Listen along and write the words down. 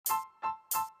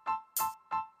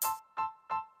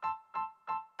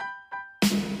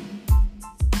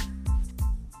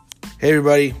Hey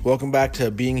everybody, welcome back to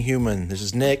Being Human. This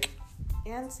is Nick.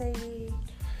 And Sadie.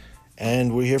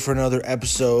 And we're here for another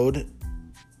episode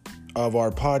of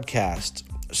our podcast.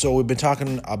 So we've been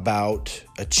talking about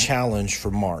a challenge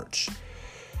for March.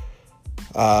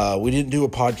 We didn't do a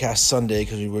podcast Sunday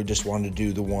because we just wanted to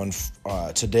do the one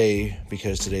today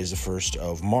because today is the 1st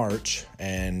of March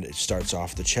and it starts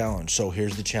off the challenge. So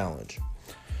here's the challenge.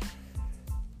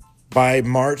 By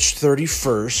March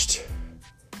 31st,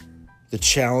 the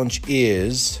challenge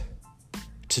is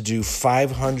to do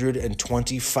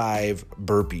 525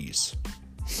 burpees.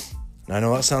 Now, I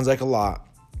know that sounds like a lot,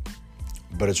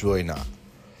 but it's really not.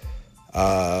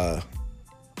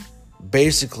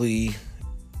 Basically,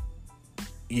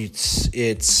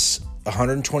 it's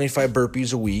 125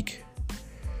 burpees a week,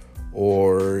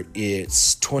 or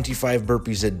it's 25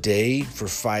 burpees a day for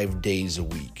 5 days a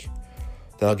week.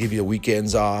 That'll give you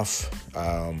weekends off.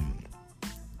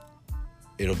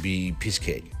 It'll be piece of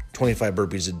cake. 25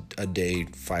 burpees a day,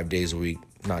 5 days a week,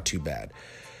 not too bad.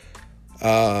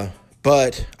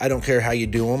 But I don't care how you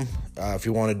do them. If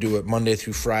you want to do it Monday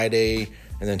through Friday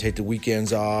and then take the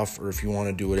weekends off, or if you want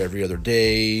to do it every other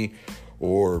day,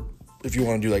 or if you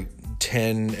want to do like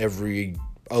 10 every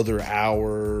other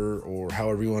hour, or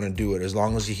however you want to do it, as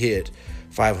long as you hit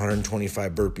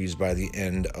 525 burpees by the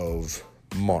end of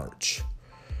March.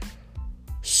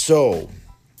 So,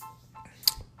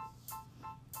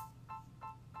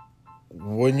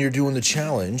 when you're doing the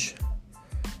challenge,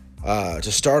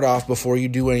 to start off, before you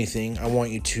do anything, I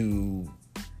want you to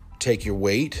take your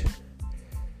weight,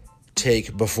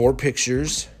 take before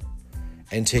pictures,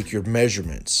 and take your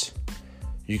measurements.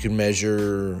 You can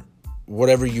measure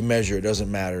whatever you measure, it doesn't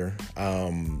matter.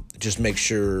 Just make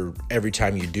sure every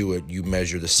time you do it, you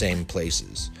measure the same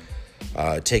places.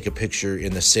 Take a picture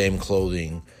in the same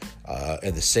clothing,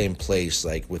 in the same place,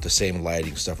 like with the same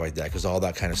lighting, stuff like that, because all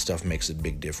that kind of stuff makes a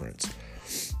big difference.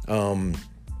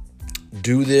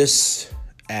 Do this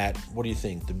at, what do you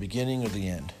think, the beginning or the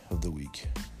end of the week?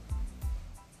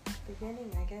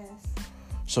 Beginning, I guess.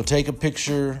 So take a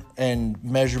picture and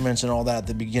measurements and all that at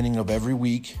the beginning of every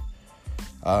week.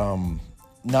 Not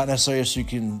necessarily so you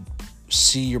can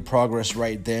see your progress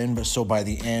right then, but so by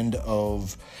the end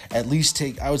of, at least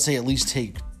take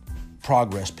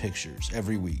progress pictures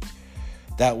every week.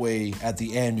 That way, at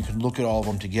the end, you can look at all of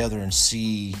them together and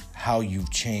see how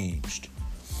you've changed.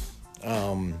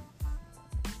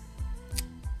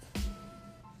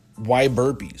 Why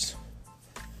burpees?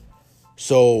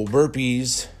 So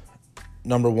burpees,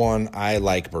 number one, I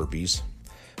like burpees,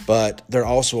 but they're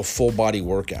also a full body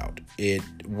workout. It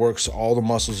works all the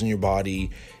muscles in your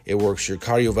body. It works your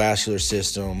cardiovascular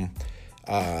system.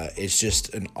 It's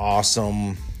just an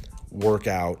awesome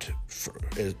workout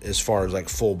as far as like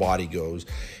full body goes,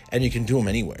 and you can do them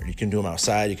anywhere. You can do them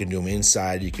outside, you can do them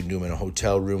inside, you can do them in a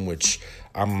hotel room, which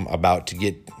I'm about to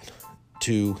get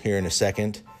to here in a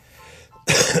second.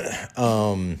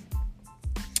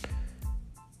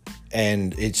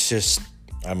 And it's just,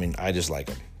 I just like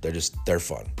them. They're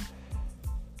fun.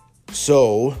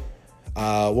 So,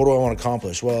 what do I want to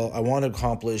accomplish? Well, I want to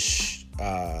accomplish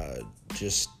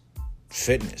just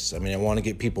fitness. I want to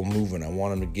get people moving. I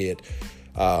want them to get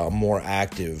more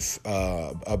active.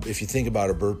 If you think about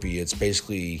a burpee, it's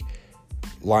basically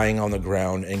lying on the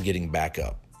ground and getting back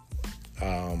up.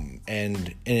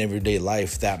 And in everyday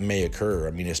life, that may occur.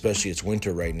 Especially it's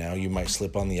winter right now. You might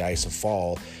slip on the ice and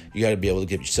fall. You got to be able to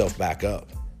get yourself back up.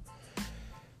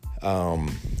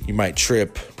 You might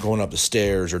trip going up the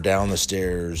stairs or down the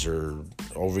stairs or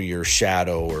over your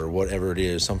shadow or whatever it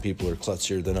is. Some people are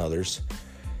klutzier than others.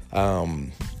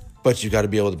 But you got to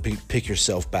be able to pick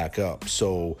yourself back up.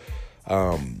 So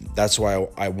that's why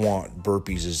I want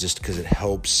burpees, is just because it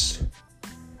helps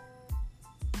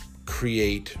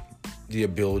create the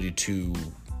ability to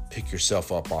pick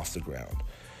yourself up off the ground.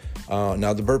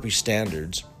 Now, the burpee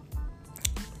standards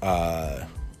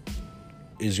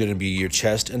is going to be your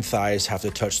chest and thighs have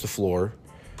to touch the floor,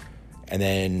 and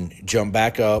then jump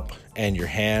back up, and your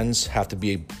hands have to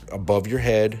be above your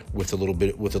head with a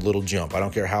little jump. I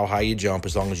don't care how high you jump,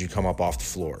 as long as you come up off the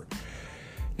floor.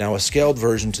 Now, a scaled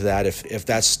version to that, if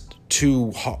that's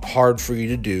too hard for you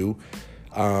to do,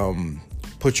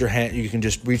 you can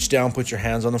just reach down, put your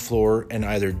hands on the floor, and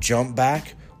either jump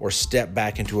back or step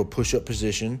back into a push-up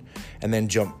position, and then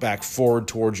jump back forward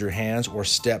towards your hands, or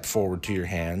step forward to your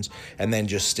hands, and then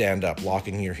just stand up,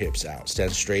 locking your hips out.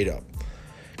 Stand straight up.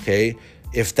 Okay?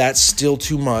 If that's still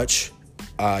too much,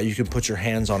 you can put your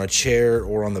hands on a chair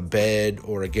or on the bed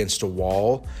or against a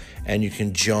wall, and you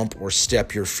can jump or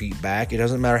step your feet back. It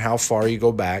doesn't matter how far you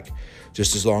go back,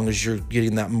 just as long as you're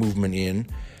getting that movement in.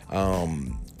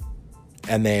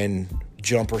 And then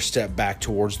jump or step back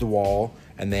towards the wall,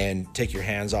 and then take your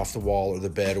hands off the wall or the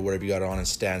bed or whatever you got on and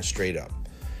stand straight up.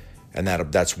 And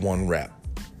that's 1 rep.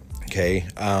 Okay.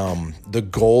 The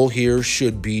goal here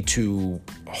should be to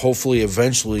hopefully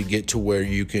eventually get to where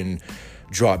you can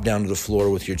drop down to the floor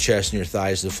with your chest and your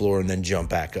thighs to the floor and then jump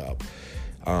back up.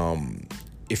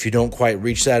 If you don't quite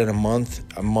reach that in a month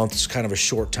is kind of a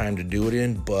short time to do it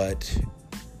in, but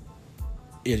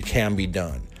it can be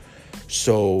done.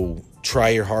 So try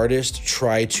your hardest.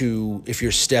 Try to, if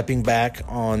you're stepping back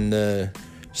and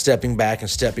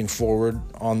stepping forward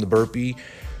on the burpee,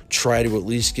 try to at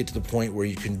least get to the point where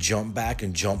you can jump back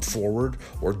and jump forward,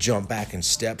 or jump back and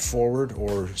step forward,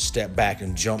 or step back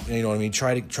and jump. You know what I mean?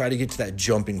 Try to get to that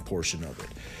jumping portion of it.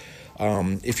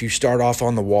 If you start off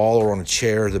on the wall or on a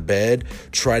chair or the bed,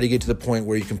 try to get to the point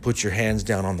where you can put your hands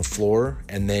down on the floor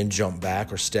and then jump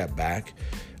back or step back.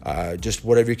 Just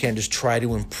whatever you can, just try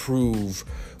to improve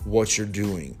what you're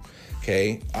doing.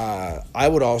 Okay. I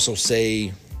would also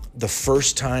say the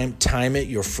first time, time it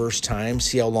your first time,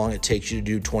 see how long it takes you to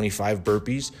do 25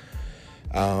 burpees.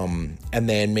 And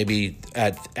then maybe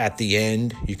at the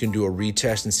end, you can do a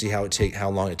retest and see how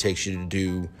long it takes you to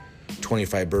do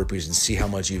 25 burpees and see how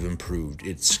much you've improved.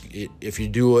 If you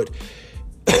do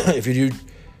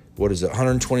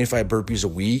 125 burpees a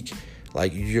week,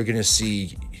 like, you're going to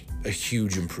see a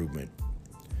huge improvement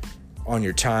on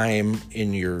your time,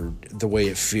 in the way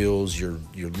it feels, your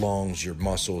lungs, your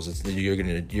muscles. You're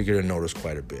gonna notice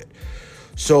quite a bit.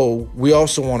 So we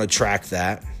also want to track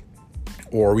that,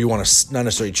 or we want to not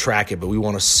necessarily track it, but we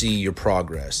want to see your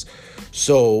progress.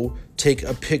 So take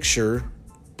a picture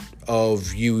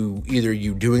of either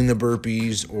you doing the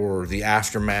burpees or the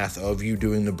aftermath of you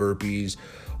doing the burpees,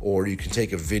 or you can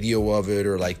take a video of it,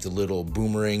 or like the little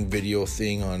boomerang video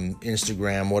thing on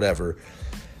Instagram, whatever.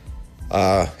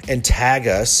 And tag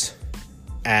us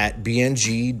at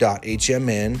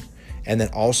bng.hmn, and then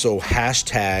also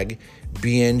hashtag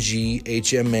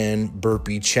BNGHMN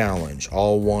burpee challenge,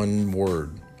 all one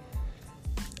word.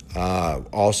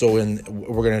 Also,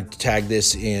 we're going to tag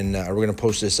this in, we're going to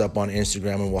post this up on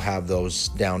Instagram, and we'll have those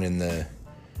down in the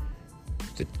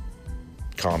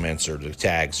comments or the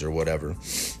tags or whatever.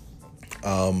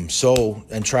 And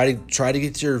try to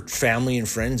get your family and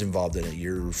friends involved in it,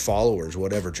 your followers,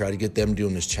 whatever. Try to get them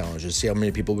doing this challenge and see how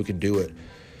many people we can do it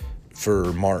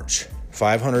for March.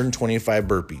 525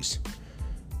 burpees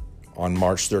on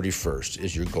March 31st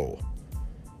is your goal.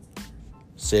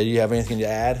 Say, do you have anything to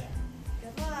add?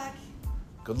 Good luck.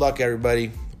 Good luck,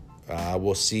 everybody.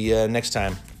 We'll see you next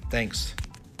time. Thanks.